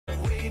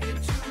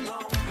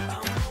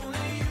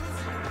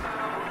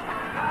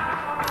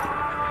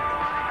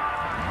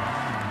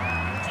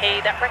Hey,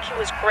 that recce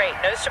was great.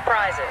 No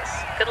surprises.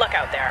 Good luck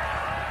out there.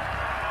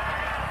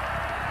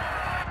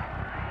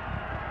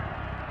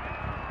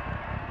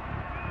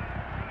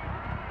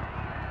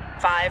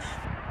 Five,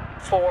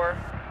 4,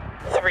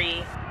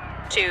 3,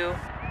 2,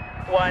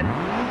 1,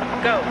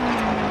 go.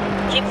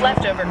 Keep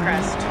left over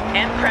crest,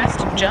 and crest,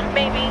 jump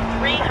maybe,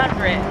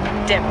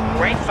 300, dip,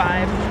 right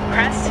 5,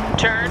 crest,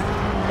 turn,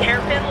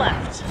 hairpin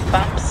left,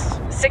 bumps,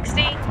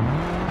 60,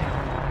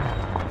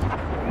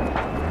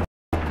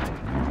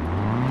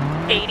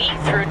 80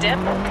 through dip,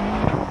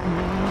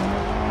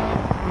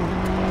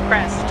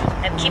 crest,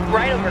 and keep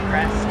right over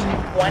crest,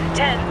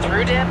 110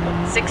 through dip,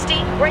 60,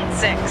 right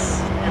 6,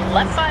 and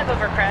left 5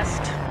 over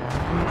crest,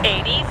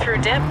 80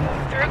 through dip,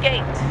 through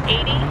gate,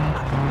 80,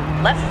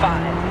 left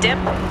 5, dip,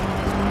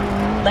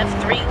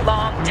 left 3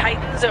 long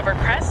tightens over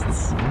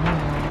crests,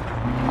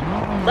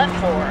 left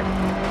 4,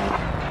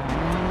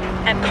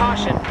 and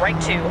caution, right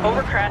 2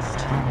 over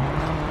crest,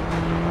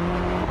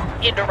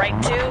 into right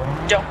 2,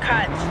 don't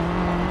cut,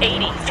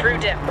 80 through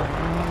dip,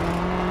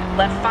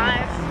 left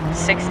 5,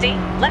 60,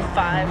 left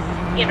 5,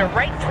 into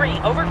right 3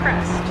 over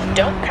crest,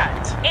 don't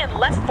cut, and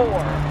left 4,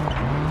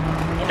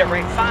 into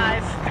right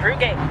 5, through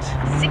gate,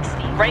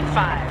 60, right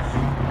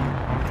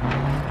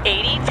 5,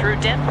 80 through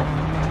dip,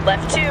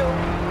 left 2,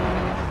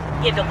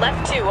 into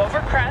left 2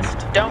 over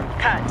crest, don't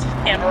cut,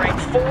 and right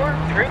 4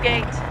 through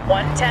gate,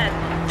 110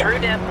 through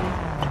dip,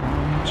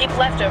 keep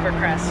left over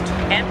crest,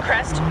 and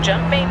crest,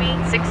 jump maybe,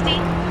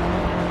 60,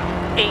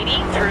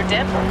 80 through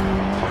dip,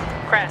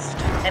 crest,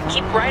 and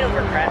keep right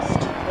over crest,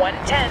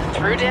 110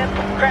 through dip,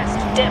 crest,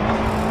 dip,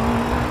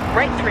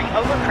 right 3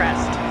 over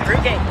crest,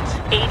 through gate,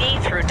 80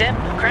 through dip,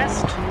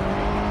 crest,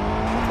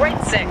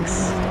 right 6,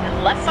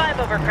 and left 5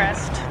 over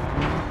crest,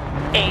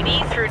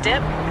 80 through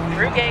dip,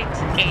 through gate,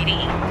 80,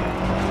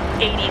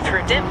 80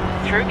 through dip,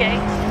 through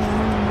gate,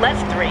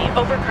 left 3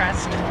 over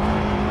crest,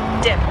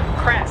 dip,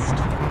 crest,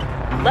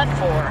 left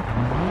 4,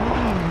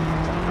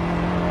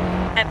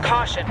 and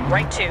caution,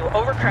 right 2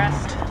 over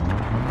crest,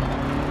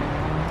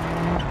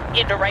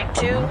 into right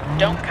 2,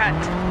 don't cut,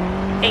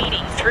 80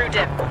 through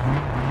dip,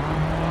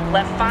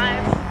 left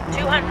 5,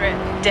 200,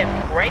 dip,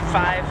 right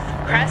 5,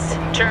 crest,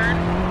 turn,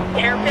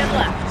 hairpin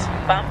left,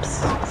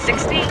 bumps,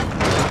 60,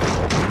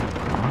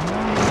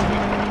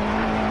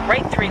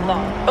 right 3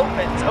 long,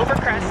 opens over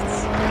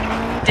crests,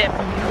 dip,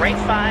 right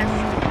 5,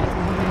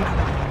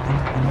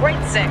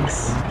 right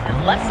 6,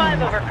 and left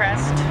 5 over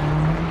crest,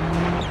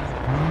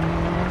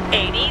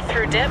 80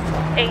 through dip,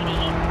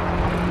 80,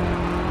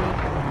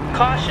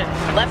 caution,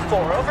 left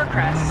 4 over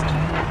crest,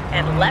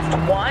 and left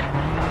 1,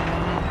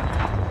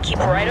 keep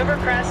right over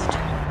crest,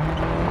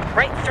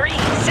 right 3,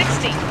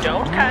 60,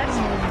 don't cut,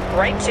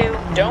 right 2,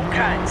 don't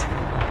cut,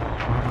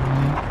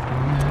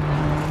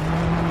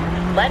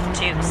 left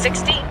 2,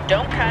 60,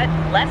 don't cut,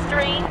 left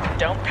 3,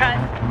 don't cut,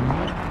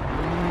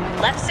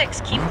 left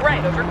 6, keep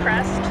right over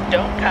crest,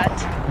 don't cut,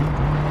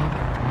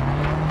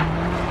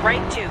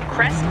 right 2,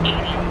 crest,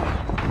 80,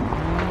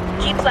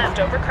 keep left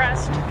over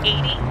crest,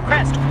 80,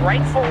 crest,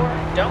 right 4,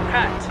 don't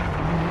cut,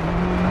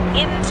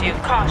 into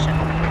caution,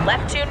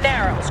 left 2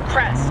 narrows,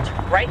 crest,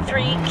 right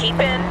 3, keep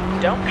in,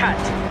 don't cut,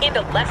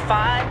 into left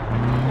 5,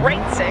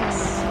 right 6,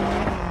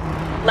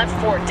 left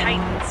 4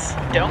 tightens,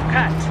 don't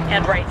cut,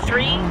 and right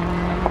 3,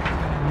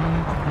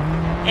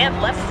 and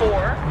left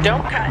 4,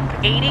 don't cut,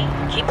 80,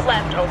 keep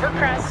left over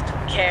crest,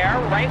 care,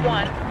 right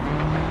 1,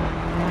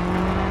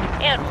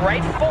 and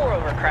right 4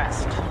 over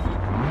crest,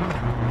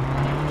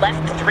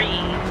 left 3,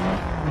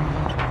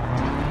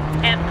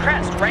 and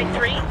crest, right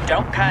 3,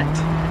 don't cut,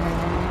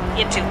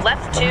 into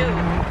left 2,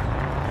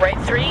 right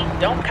 3,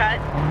 don't cut,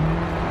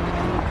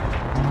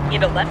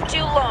 into left 2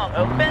 long,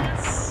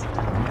 opens,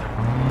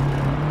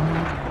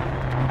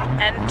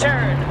 and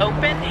turn,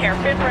 open,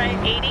 hairpin right,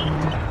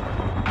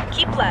 80,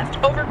 keep left,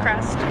 over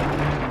crest,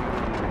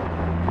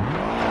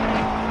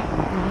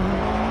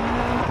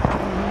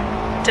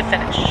 to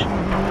finish.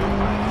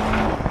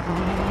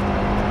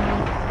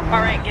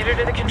 Alright, get her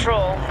to the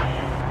control.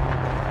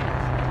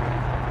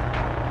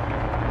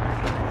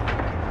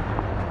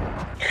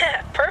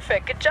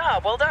 Perfect, good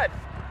job, well done.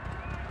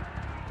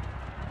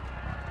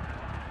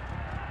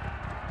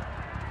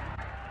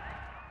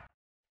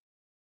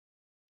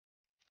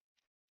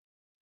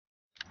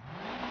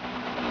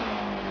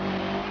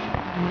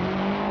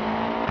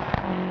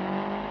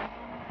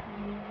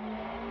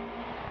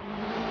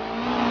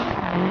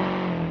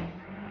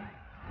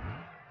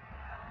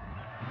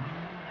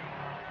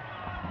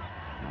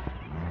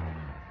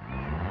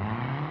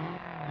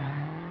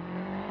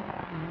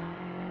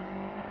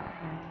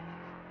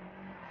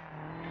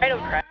 Right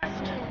over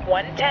crest,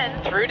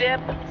 110 through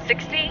dip,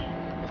 60.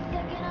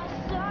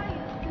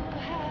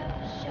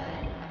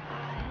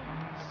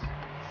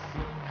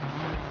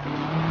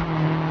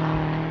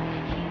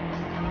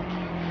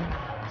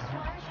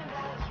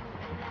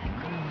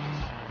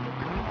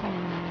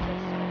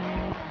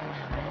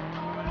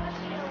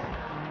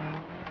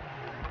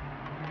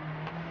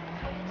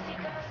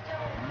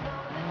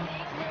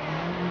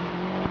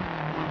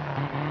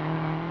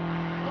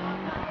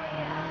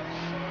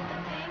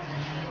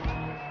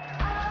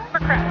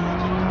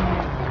 Crest.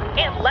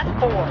 left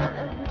 4,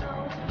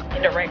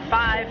 into right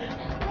 5,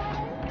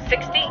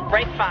 60,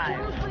 right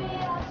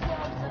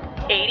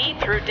 5, 80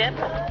 through dip,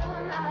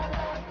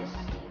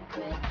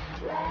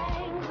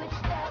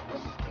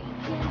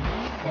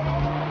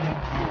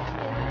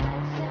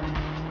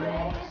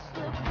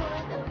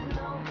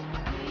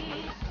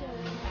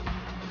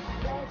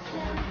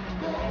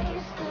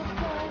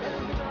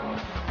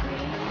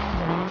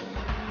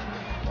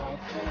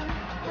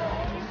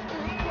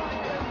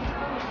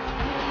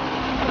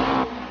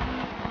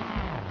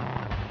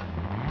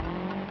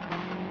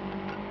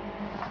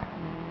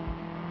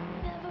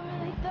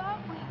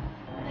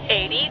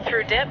 80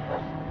 through dip,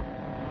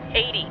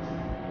 80,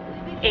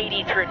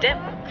 80 through dip,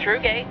 through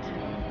gate,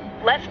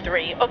 left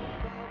 3, oh.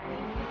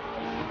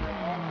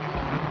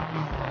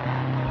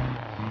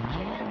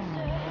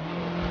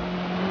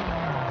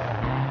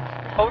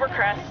 Over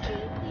crest,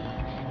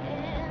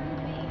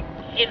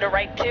 into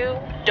right 2,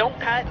 don't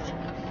cut,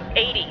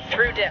 80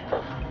 through dip,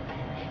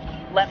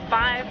 left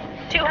 5,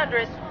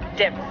 200,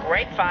 dip,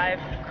 right 5,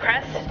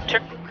 crest,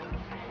 turn.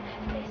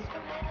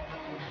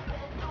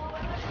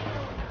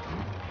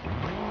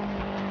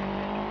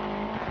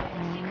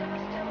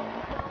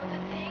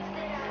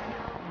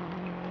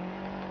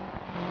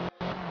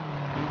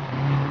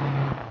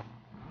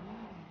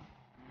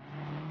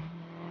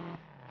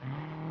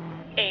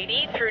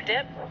 Through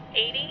dip,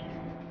 80.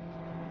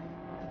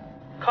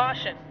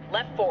 Caution,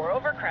 left 4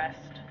 over crest,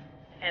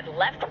 and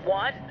left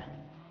 1.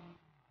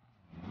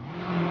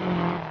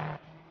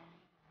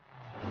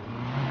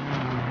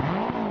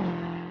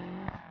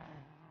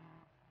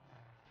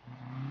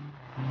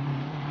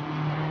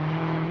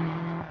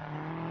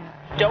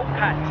 Don't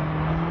cut.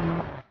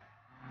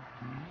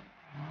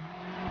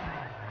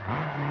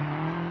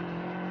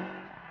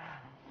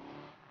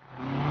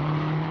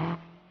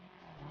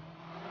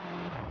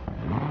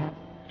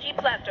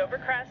 Left over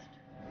crest,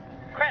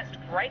 crest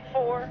right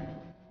 4,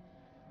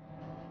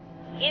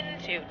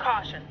 into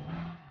caution.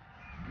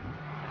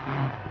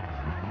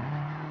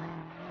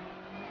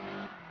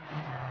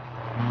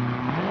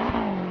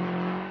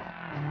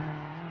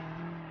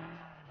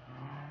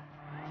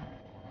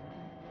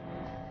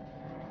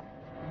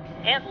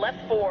 And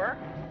left 4,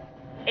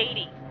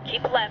 80,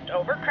 keep left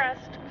over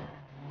crest.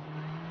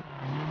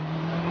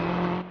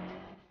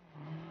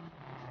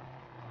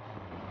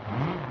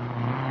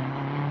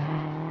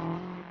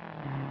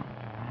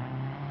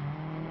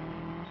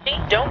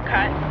 Don't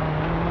cut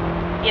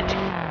into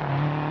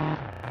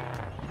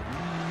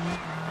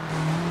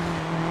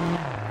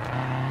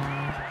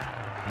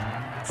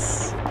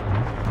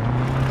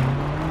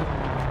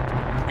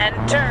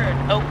and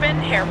turn open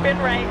hairpin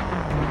right,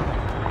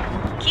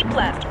 keep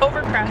left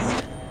over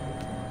crest,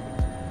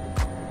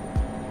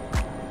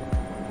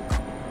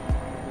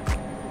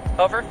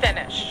 over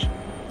finish.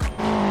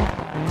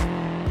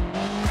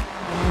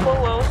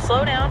 Whoa,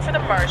 slow down for the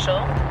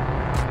marshal.